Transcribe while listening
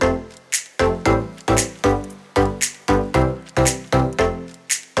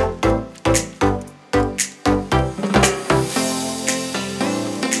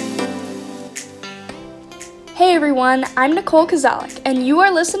everyone. I'm Nicole Kozalik, and you are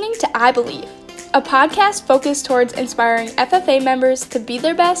listening to I Believe, a podcast focused towards inspiring FFA members to be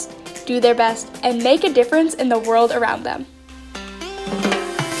their best, do their best, and make a difference in the world around them.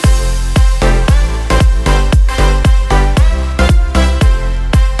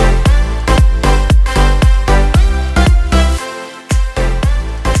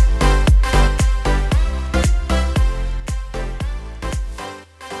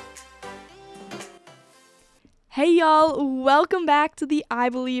 Hey y'all, welcome back to the I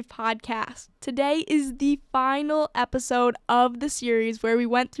Believe podcast. Today is the final episode of the series where we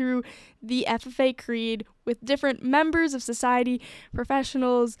went through the FFA Creed with different members of society,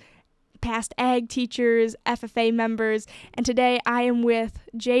 professionals, past ag teachers, FFA members, and today I am with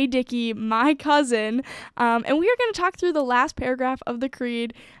Jay Dickey, my cousin, and we are going to talk through the last paragraph of the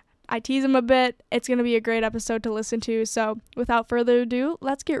Creed. I tease him a bit. It's going to be a great episode to listen to. So without further ado,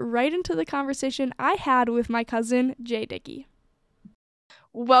 let's get right into the conversation I had with my cousin, Jay Dickey.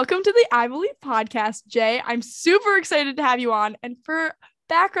 Welcome to the I Believe podcast, Jay. I'm super excited to have you on. And for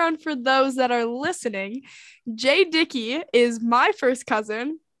background for those that are listening, Jay Dickey is my first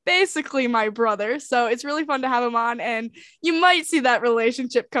cousin, basically my brother. So it's really fun to have him on. And you might see that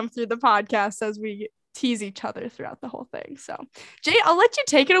relationship come through the podcast as we tease each other throughout the whole thing. So, Jay, I'll let you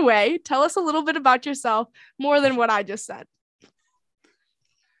take it away. Tell us a little bit about yourself, more than what I just said.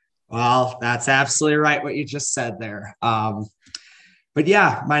 Well, that's absolutely right what you just said there. But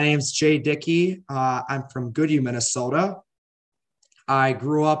yeah, my name's Jay Dickey. I'm from Goodhue, Minnesota. I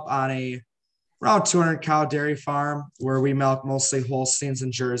grew up on a around 200 cow dairy farm where we milk mostly Holsteins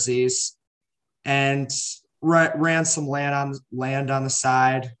and Jerseys, and ran some land on the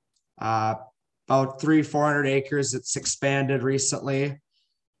side. About 400 acres. It's expanded recently.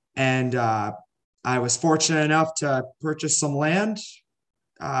 And I was fortunate enough to purchase some land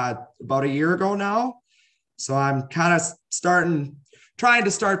about a year ago now. So I'm kind of trying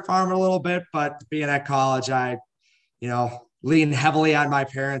to start farming a little bit, but being at college, I, lean heavily on my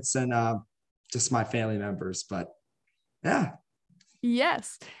parents and just my family members, but yeah.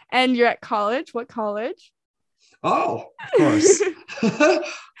 Yes. And you're at college. What college? Oh, of course.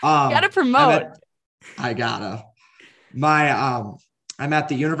 Gotta promote. I gotta. I'm at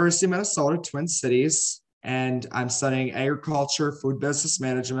the University of Minnesota, Twin Cities, and I'm studying agriculture, food business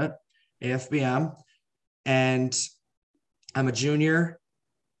management, AFBM, and I'm a junior.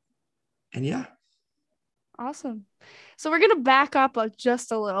 And yeah. Awesome. So we're gonna back up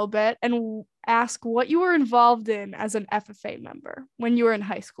just a little bit and ask what you were involved in as an FFA member when you were in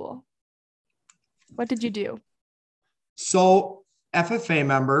high school. What did you do? So FFA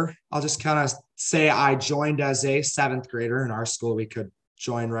member, I'll just kind of say I joined as a 7th grader. In our school, we could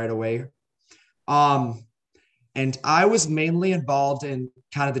join right away. And I was mainly involved in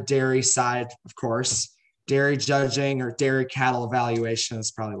kind of the dairy side, of course. Dairy judging or dairy cattle evaluation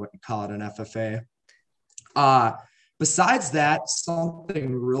is probably what you call it in FFA. Besides that,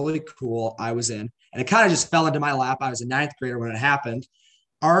 something really cool I was in, and it kind of just fell into my lap. I was a 9th grader when it happened.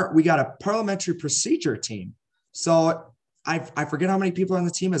 We got a parliamentary procedure team. So I forget how many people are on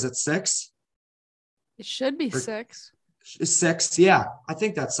the team. Is it 6? It should be 6. 6. Yeah, I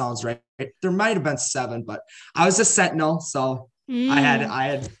think that sounds right. There might have been 7, but I was a sentinel, so I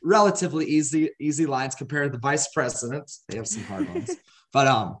had relatively easy lines compared to the vice presidents. They have some hard ones,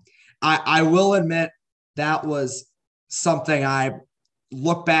 but I will admit that was something I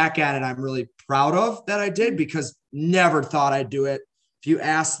look back at and I'm really proud of that I did, because never thought I'd do it. If you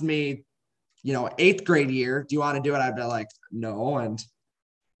asked me, 8th grade year, do you want to do it? I'd be like, no. And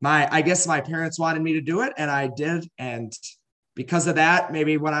I guess my parents wanted me to do it, and I did. And because of that,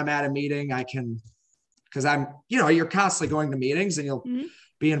 maybe when I'm at a meeting, I can, because I'm, you're constantly going to meetings and you'll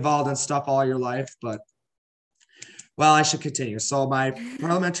be involved in stuff all your life. But, well, I should continue. So my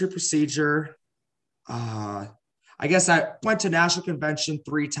parliamentary procedure, I guess I went to national convention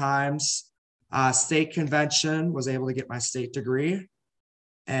 3 times, state convention, was able to get my state degree.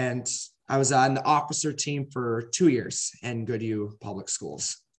 And I was on the officer team for 2 years in Goodhue Public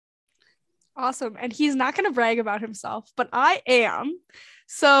Schools. Awesome. And he's not going to brag about himself, but I am.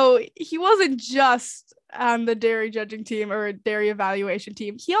 So he wasn't just on the dairy judging team or dairy evaluation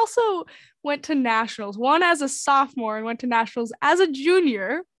team. He also went to nationals, one as a sophomore and went to nationals as a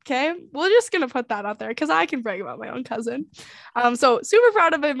junior. Okay. We're just going to put that out there because I can brag about my own cousin. So super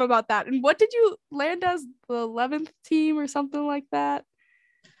proud of him about that. And what did you land as, the 11th team or something like that?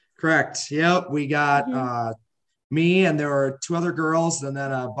 Correct. Yep. We got me, and there were 2 other girls, and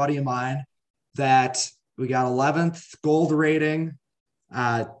then a buddy of mine that we got 11th gold rating.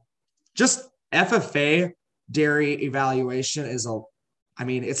 Just FFA dairy evaluation is I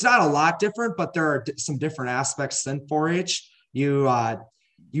mean, it's not a lot different, but there are some different aspects than 4-H. You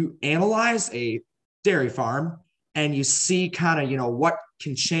analyze a dairy farm and you see kind of, what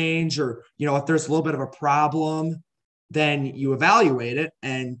can change, or, if there's a little bit of a problem, then you evaluate it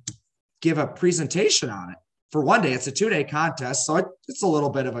and give a presentation on it. For one day, it's a 2-day contest, so it's a little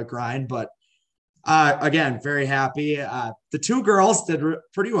bit of a grind, but again, very happy. The 2 girls did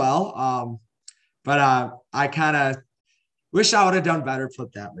pretty well, but I kind of wish I would have done better,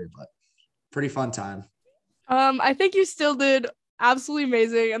 put that way, but pretty fun time. I think you still did absolutely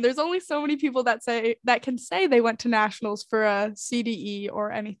amazing, and there's only so many people that can say they went to nationals for a CDE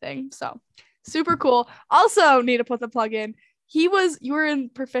or anything, so super cool. Also need to put the plug in, you were in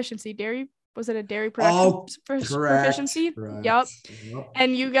proficiency dairy. Was it a dairy production proficiency? Correct. Yep.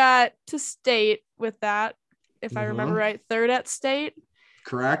 And you got to state with that, if I remember right, 3rd at state.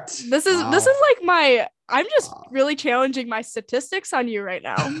 Correct. This is like I'm just really challenging my statistics on you right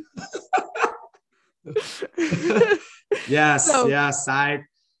now. Yes. I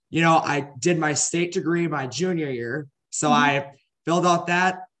did my state degree my junior year. So I filled out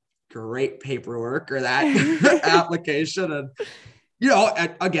that great paperwork, or that application. And,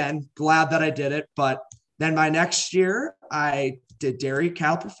 again, glad that I did it. But then my next year I did dairy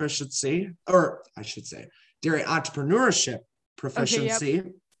cattle proficiency, or I should say dairy entrepreneurship proficiency. Okay,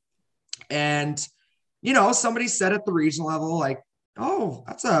 yep. And, somebody said at the regional level, like, oh,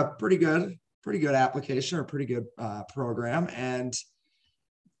 that's a pretty good application, or pretty good program. And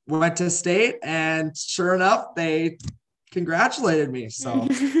went to state, and sure enough, they congratulated me. So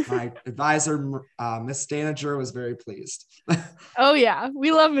my advisor, Miss Daninger, was very pleased. Oh yeah,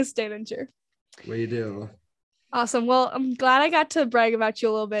 we love Miss Daninger. We do. Awesome. Well, I'm glad I got to brag about you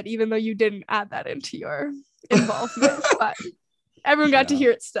a little bit, even though you didn't add that into your involvement, but everyone got to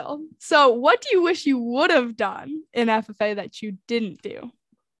hear it still. So what do you wish you would have done in FFA that you didn't do?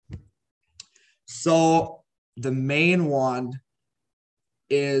 So the main one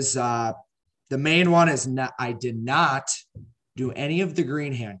is I did not do any of the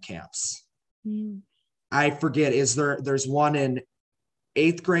green hand camps. I forget, there's one in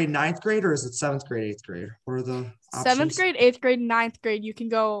 8th grade, 9th grade, or is it 7th grade, 8th grade? What are the options? 7th grade, 8th grade, 9th grade. You can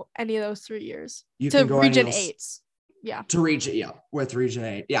go any of those 3 years. You can go Region 8s. Yeah. To Region, with Region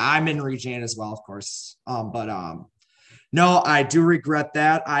 8. Yeah, I'm in Region 8 as well, of course. No, I do regret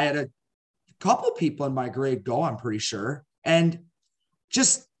that. I had a couple people in my grade go, I'm pretty sure. And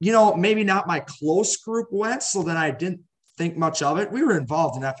just, maybe not my close group went, so then I didn't think much of it. We were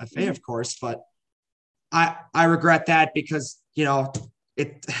involved in FFA, of course, but I regret that because,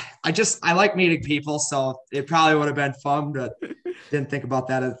 I like meeting people, so it probably would have been fun, but didn't think about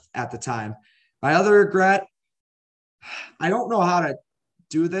that at the time. My other regret, I don't know how to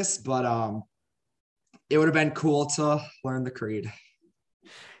do this, but it would have been cool to learn the creed.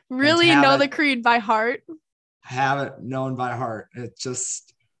 Really know the creed by heart? Have it known by heart. It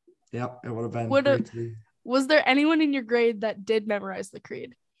just, it would have been great to be. Was there anyone in your grade that did memorize the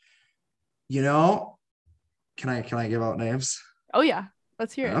creed? Can I give out names? Oh yeah,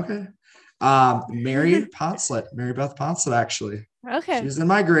 let's hear it. Okay. Mary Beth Poncelet, actually. Okay. She was in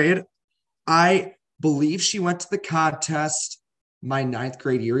my grade. I believe she went to the contest my 9th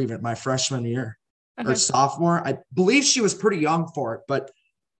grade year, even my freshman year or sophomore. I believe she was pretty young for it, but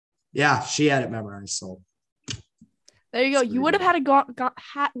yeah, she had it memorized. So there you go. You would have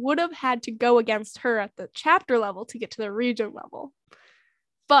had to go against her at the chapter level to get to the region level.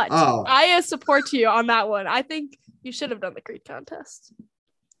 But I support you on that one. I think you should have done the creed contest.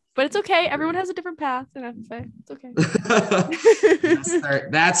 But it's okay. Everyone has a different path in FFA. It's okay. Yes,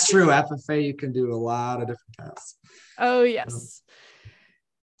 that's true. FFA, you can do a lot of different paths. Oh, yes.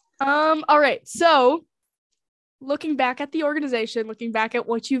 All right. So looking back at the organization, looking back at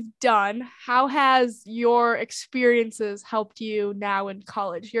what you've done, how has your experiences helped you now in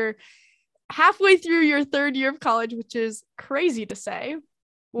college? You're halfway through your 3rd year of college, which is crazy to say.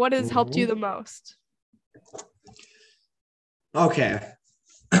 What has helped you the most? Okay.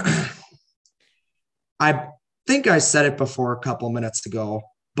 I think I said it before a couple minutes ago,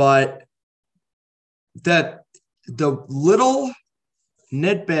 but the little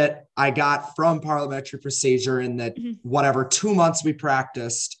nitbit I got from parliamentary procedure in that 2 months we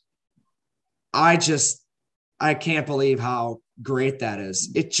practiced, I can't believe how great that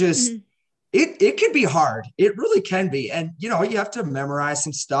is. It just, it can be hard. It really can be. And, you have to memorize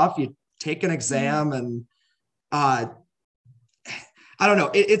some stuff. You take an exam and, I don't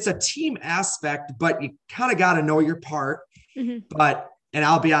know. It's a team aspect, but you kind of got to know your part. But, and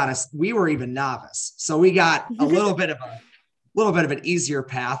I'll be honest, we were even novice. So we got a little bit of an easier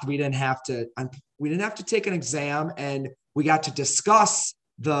path. We didn't have to take an exam, and we got to discuss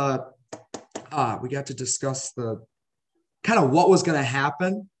the kind of what was going to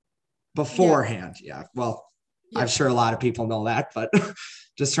happen beforehand. Yeah. Well, I'm sure a lot of people know that, but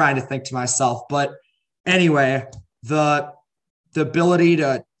just trying to think to myself. But anyway, the ability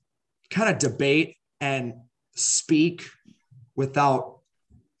to kind of debate and speaking with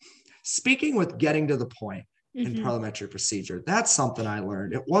getting to the point in parliamentary procedure. That's something I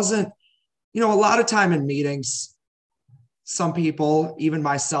learned. It wasn't, a lot of time in meetings, some people, even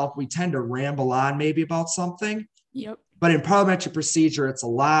myself, we tend to ramble on maybe about something. Yep. But in parliamentary procedure, it's a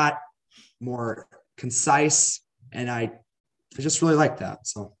lot more concise. And I just really like that.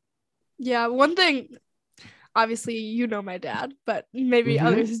 So, yeah, one thing, obviously, my dad, but maybe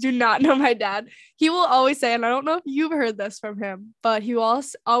others do not know my dad. He will always say, and I don't know if you've heard this from him, but he will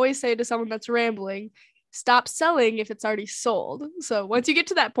always say to someone that's rambling, stop selling if it's already sold. So once you get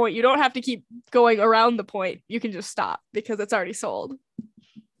to that point, you don't have to keep going around the point. You can just stop because it's already sold.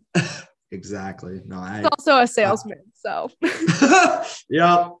 Exactly. No, He's also a salesman, so.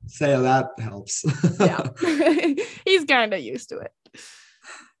 Yep. Say that helps. Yeah. He's kind of used to it.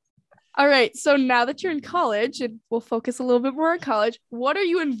 All right. So now that you're in college, and we'll focus a little bit more on college, what are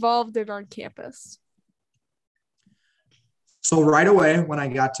you involved in on campus? So right away, when I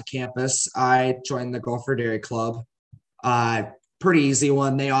got to campus, I joined the Gopher Dairy Club. Pretty easy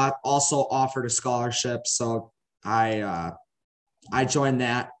one. They also offered a scholarship, so I joined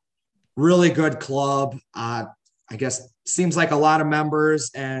that. Really good club. I guess seems like a lot of members,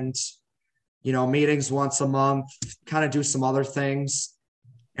 and meetings once a month. Kind of do some other things,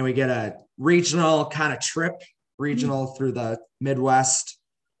 and we get a regional kind of trip, through the Midwest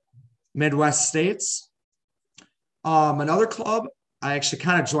states. Another club I actually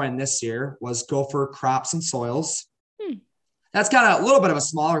kind of joined this year was Gopher Crops and Soils. That's kind of a little bit of a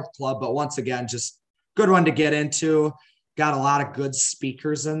smaller club, but once again, just good one to get into. Got a lot of good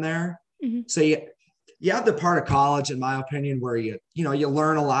speakers in there. So you have the part of college, in my opinion, where you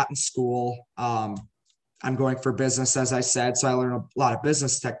learn a lot in school. I'm going for business, as I said, so I learn a lot of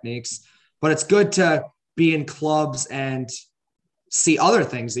business techniques, but it's good to be in clubs and see other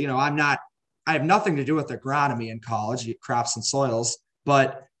things. I have nothing to do with agronomy in college, crops and soils,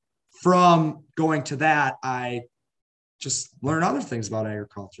 but from going to that, I just learn other things about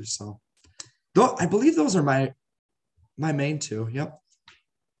agriculture. So I believe those are my main two. Yep.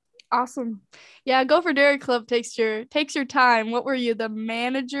 Awesome. Yeah. Gopher Dairy Club takes your time. What were you, the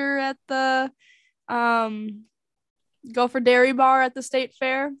manager at the Gopher Dairy Bar at the state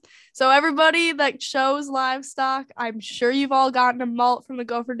fair? So everybody that shows livestock, I'm sure you've all gotten a malt from the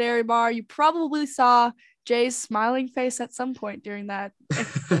Gopher Dairy Bar. You probably saw Jay's smiling face at some point during that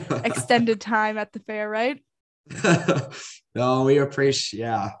extended time at the fair, right? No,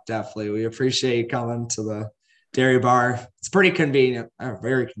 definitely. We appreciate you coming to the dairy bar. It's pretty convenient.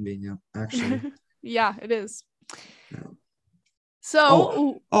 Very convenient, actually. Yeah, it is. Yeah.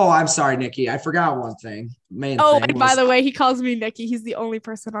 So, I'm sorry, Nikki. I forgot one thing. And by the way, he calls me Nikki. He's the only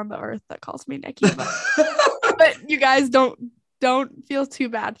person on the earth that calls me Nikki. But you guys don't feel too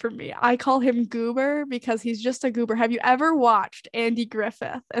bad for me. I call him Goober because he's just a goober. Have you ever watched Andy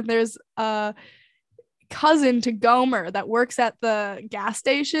Griffith? And there's a cousin to Gomer that works at the gas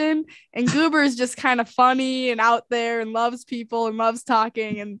station, and Goober is just kind of funny and out there and loves people and loves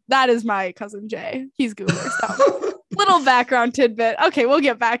talking, and that is my cousin Jay. He's Goober. So little background tidbit. Okay, we'll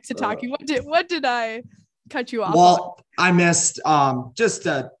get back to talking. What did I cut you off on? I missed just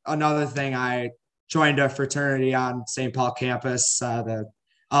another thing. I joined a fraternity on St. Paul campus, the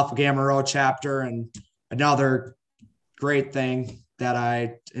Alpha Gamma Rho chapter, and another great thing that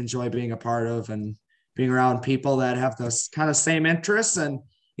I enjoy being a part of, and being around people that have those kind of same interests. And,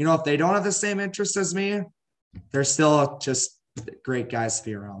 if they don't have the same interests as me, they're still just great guys to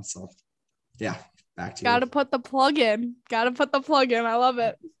be around. So yeah, back to you. Gotta put the plug in. I love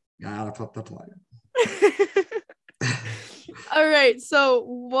it. Gotta put the plug in. All right.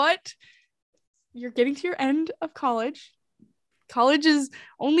 So you're getting to your end of college. College is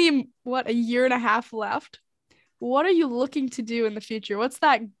only a year and a half left. What are you looking to do in the future? What's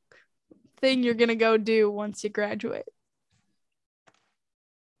that thing you're gonna go do once you graduate?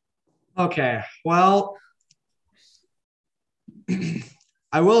 Okay, well,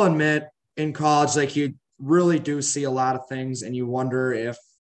 I will admit, in college, like, you really do see a lot of things, and you wonder if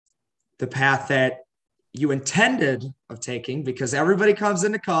the path that you intended of taking, because everybody comes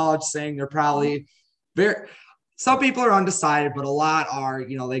into college saying they're probably some people are undecided, but a lot are,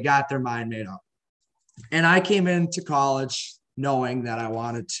 they got their mind made up. And I came into college knowing that I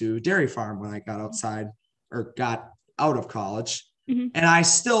wanted to dairy farm when I got out of college. And I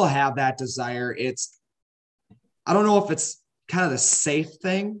still have that desire. It's I don't know if it's kind of the safe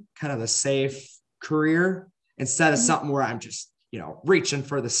thing, kind of the safe career instead of something where I'm just, reaching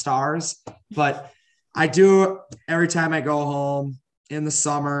for the stars. But I do every time I go home in the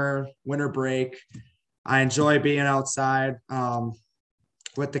summer, winter break, I enjoy being outside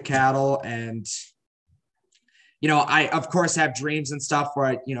with the cattle. And, I, of course, have dreams and stuff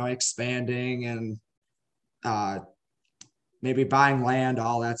where expanding and maybe buying land,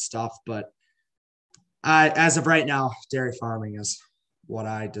 all that stuff. But as of right now, dairy farming is what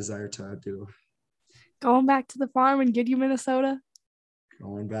I desire to do. Going back to the farm in Goodhue, Minnesota.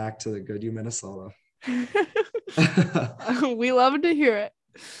 Going back to the Goodhue, Minnesota. We love to hear it.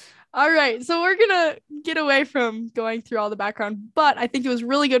 All right, so we're gonna get away from going through all the background, but I think it was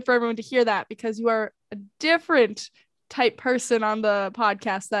really good for everyone to hear that because you are a different type person on the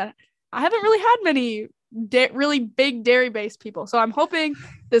podcast that I haven't really had many really big dairy-based people. So I'm hoping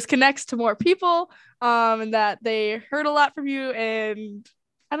this connects to more people, and that they heard a lot from you, and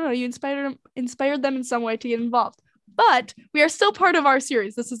I don't know, you inspired them in some way to get involved. But we are still part of our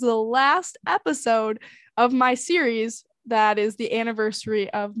series. This is the last episode of my series that is the anniversary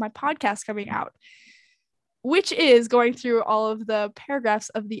of my podcast coming out, which is going through all of the paragraphs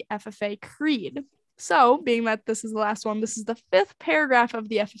of the FFA Creed. So, being that this is the last one, this is the 5th paragraph of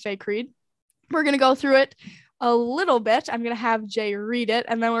the FFA Creed. We're going to go through it a little bit. I'm going to have Jay read it,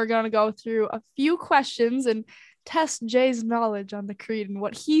 and then we're going to go through a few questions and test Jay's knowledge on the Creed and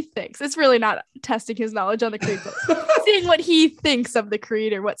what he thinks. It's really not testing his knowledge on the Creed, but seeing what he thinks of the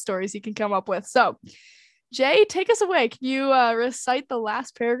Creed or what stories he can come up with. So, Jay, take us away. Can you recite the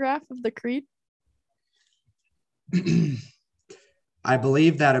last paragraph of the Creed? I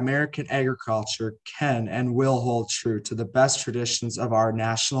believe that American agriculture can and will hold true to the best traditions of our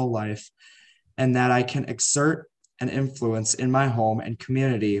national life, and that I can exert an influence in my home and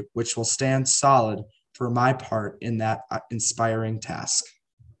community which will stand solid for my part in that inspiring task.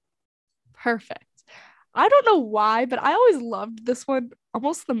 Perfect. I don't know why, but I always loved this one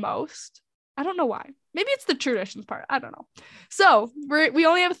almost the most. I don't know why. Maybe it's the traditions part. I don't know. So we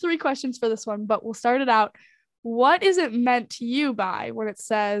only have 3 questions for this one, but we'll start it out. What is it meant to you by when it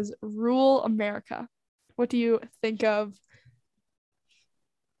says rule America? What do you think of?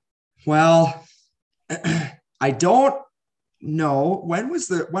 Well, I don't know. When was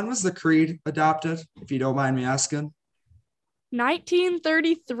the Creed adopted, if you don't mind me asking?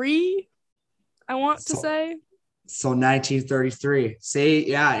 1933, I want to say. So 1933. See,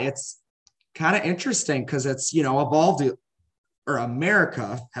 yeah, it's kind of interesting because it's, evolved, or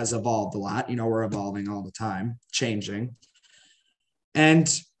America has evolved a lot. We're evolving all the time, changing. And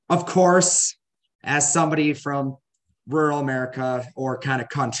of course, as somebody from rural America or kind of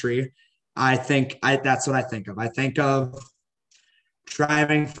country, that's what I think of. I think of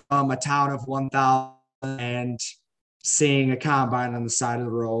driving from a town of 1,000 and seeing a combine on the side of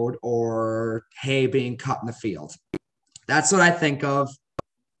the road or hay being cut in the field. That's what I think of.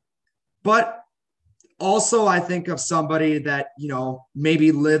 But also I think of somebody that,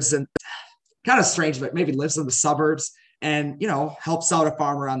 maybe lives in, kind of strange, but maybe lives in the suburbs and, helps out a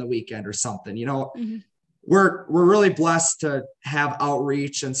farmer on the weekend or something. Mm-hmm. We're really blessed to have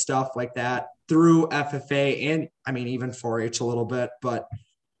outreach and stuff like that through FFA and even 4-H a little bit. But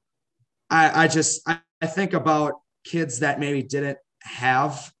I think about kids that maybe didn't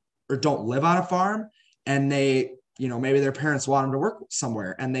have or don't live on a farm, and they, maybe their parents want them to work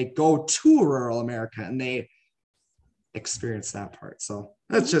somewhere and they go to rural America and they experience that part. So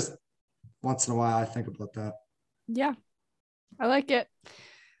that's just once in a while I think about that. Yeah, I like it.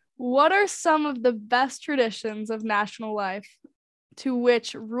 What are some of the best traditions of national life to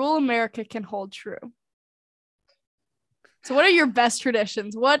which rural America can hold true? So what are your best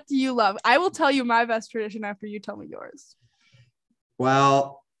traditions? What do you love? I will tell you my best tradition after you tell me yours.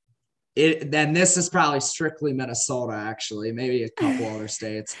 Well, then this is probably strictly Minnesota, actually, maybe a couple other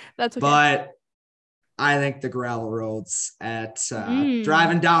states. That's okay. But I think the gravel roads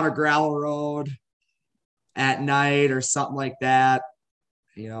driving down a gravel road at night or something like that,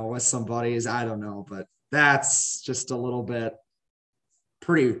 with some buddies, I don't know, but that's just a little bit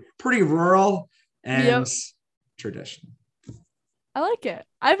pretty rural and tradition. I like it.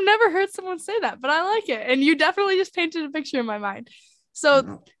 I've never heard someone say that, but I like it. And you definitely just painted a picture in my mind.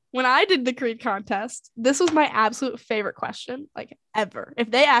 So when I did the Creed contest, this was my absolute favorite question, like ever. If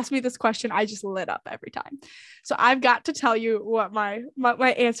they asked me this question, I just lit up every time. So I've got to tell you what my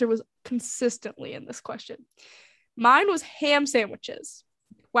answer was consistently in this question. Mine was ham sandwiches.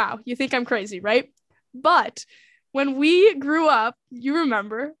 Wow, you think I'm crazy, right? But when we grew up, you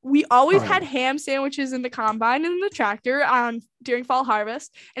remember, we always had ham sandwiches in the combine and in the tractor during fall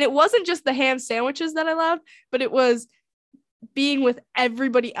harvest. And it wasn't just the ham sandwiches that I loved, but it was being with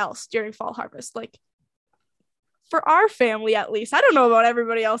everybody else during fall harvest. Like, for our family, at least, I don't know about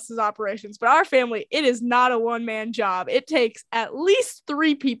everybody else's operations, but our family, it is not a one-man job. It takes at least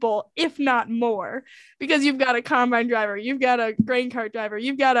 3 people, if not more, because you've got a combine driver, you've got a grain cart driver,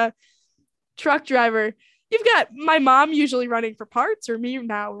 you've got a truck driver, you've got my mom usually running for parts, or me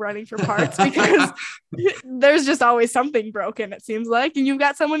now running for parts, because there's just always something broken, it seems like, and you've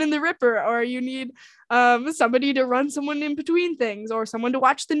got someone in the ripper, or you need somebody to run someone in between things, or someone to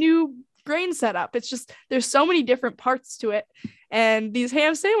watch the new grain setup. It's just, there's so many different parts to it, and these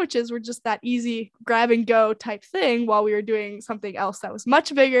ham sandwiches were just that easy grab and go type thing while we were doing something else that was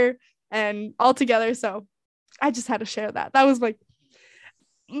much bigger and all together. So I just had to share that. That was like,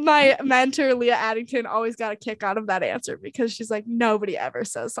 my mentor Leah Addington always got a kick out of that answer, because she's like, nobody ever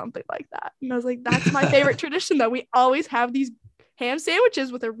says something like that. And I was like, that's my favorite tradition, though. We always have these ham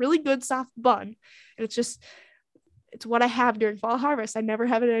sandwiches with a really good soft bun, and it's what I have during fall harvest. I never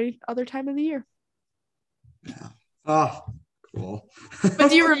have it any other time of the year. Yeah. Oh, cool. But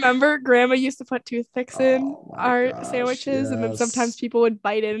do you remember Grandma used to put toothpicks in our sandwiches, yes. And then sometimes people would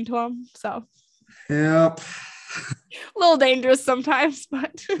bite into them. So, yep. A little dangerous sometimes,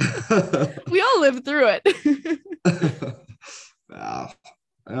 but we all lived through it. Yeah.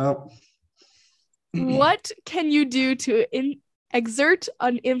 Yep. What can you do to exert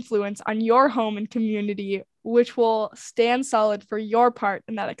an influence on your home and community, which will stand solid for your part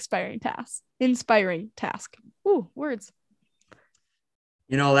in that inspiring task? Ooh, words.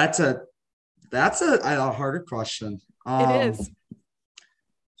 You know, that's a harder question. It is.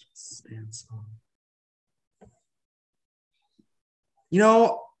 You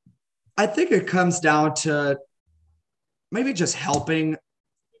know, I think it comes down to maybe just helping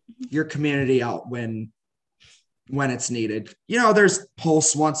your community out when it's needed. You know, there's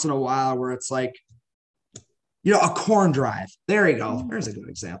posts once in a while where it's like, you know, a corn drive. There you go. There's a good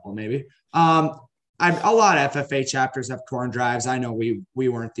example, maybe. A lot of FFA chapters have corn drives. I know we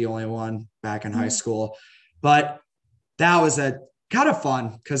weren't the only one back in high school, but that was a kind of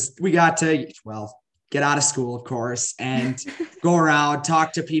fun because we got to, get out of school, of course, and go around,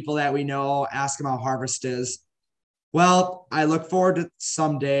 talk to people that we know, ask them how harvest is. Well, I look forward to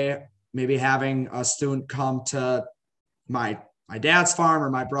someday maybe having a student come to my dad's farm or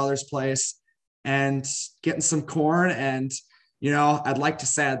my brother's place and getting some corn. And, you know, I'd like to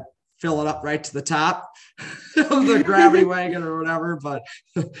say I'd fill it up right to the top of the gravity wagon or whatever, but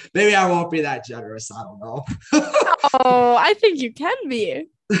maybe I won't be that generous. I don't know. Oh, I think you can be.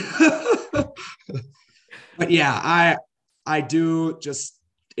 But yeah, I do just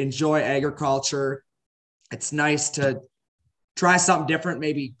enjoy agriculture. It's nice to try something different,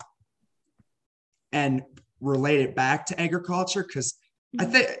 maybe, and relate it back to agriculture. Cause I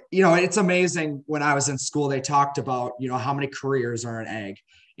think, you know, it's amazing when I was in school, they talked about, you know, how many careers are in ag.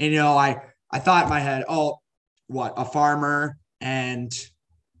 And, you know, I thought in my head, a farmer. And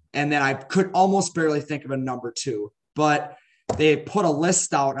then I could almost barely think of a number 2, but they put a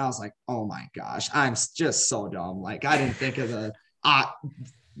list out and I was like, oh my gosh, I'm just so dumb. Like, I didn't think of the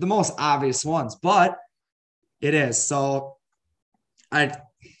most obvious ones, but it is. So I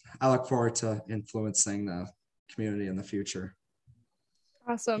look forward to influencing the community in the future.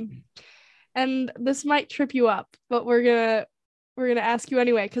 Awesome. And this might trip you up, but we're going to ask you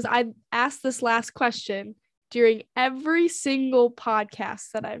anyway, because I asked this last question during every single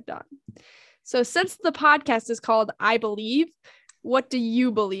podcast that I've done. So since the podcast is called I Believe, what do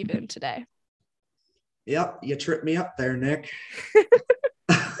you believe in today? Yep, you tripped me up there, Nick.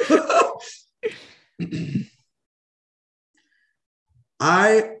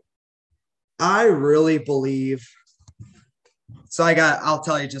 I really believe. So I'll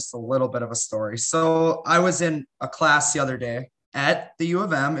tell you just a little bit of a story. So I was in a class the other day at the U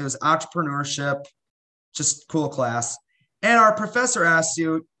of M. It was entrepreneurship, just cool class. And our professor asked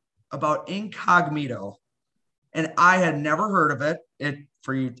you about incognito. And I had never heard of it.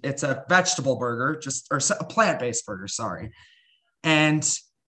 It's a vegetable burger, or a plant-based burger, sorry. And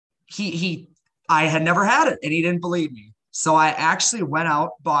I had never had it and he didn't believe me. So I actually went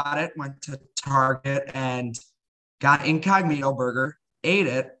out, bought it, went to Target and got incognito burger, ate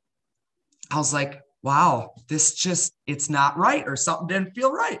it. I was like, wow, it's not right, or something didn't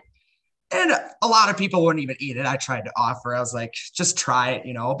feel right. And a lot of people wouldn't even eat it. I tried to offer, I was like, just try it,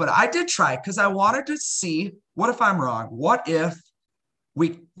 you know, but I did try it because I wanted to see, what if I'm wrong? What if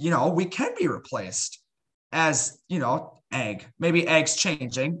we can be replaced as, you know, egg, maybe egg's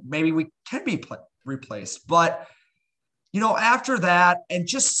changing, maybe we can be replaced, but after that and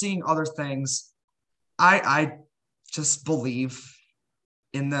just seeing other things, I just believe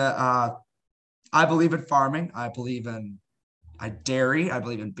in I believe in farming. I believe in dairy. I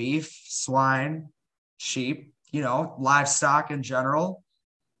believe in beef, swine, sheep, livestock in general.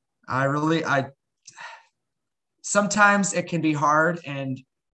 Sometimes it can be hard, and,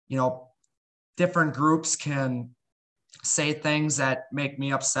 different groups can say things that make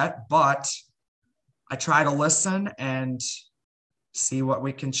me upset, but I try to listen and see what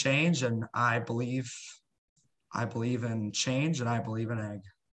we can change. And I believe in change, and I believe in ag.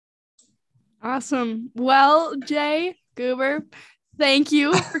 Awesome. Well, Jay Goober, thank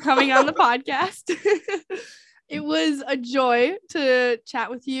you for coming on the podcast. It was a joy to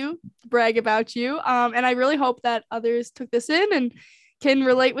chat with you, brag about you. And I really hope that others took this in and can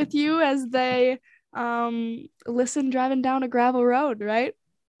relate with you as they listen driving down a gravel road, right?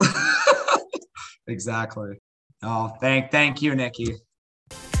 Exactly. Oh, thank you, Nikki.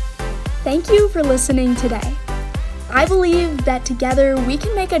 Thank you for listening today. I believe that together we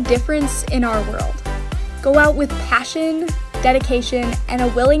can make a difference in our world. Go out with passion, dedication, and a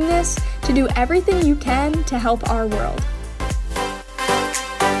willingness to do everything you can to help our world.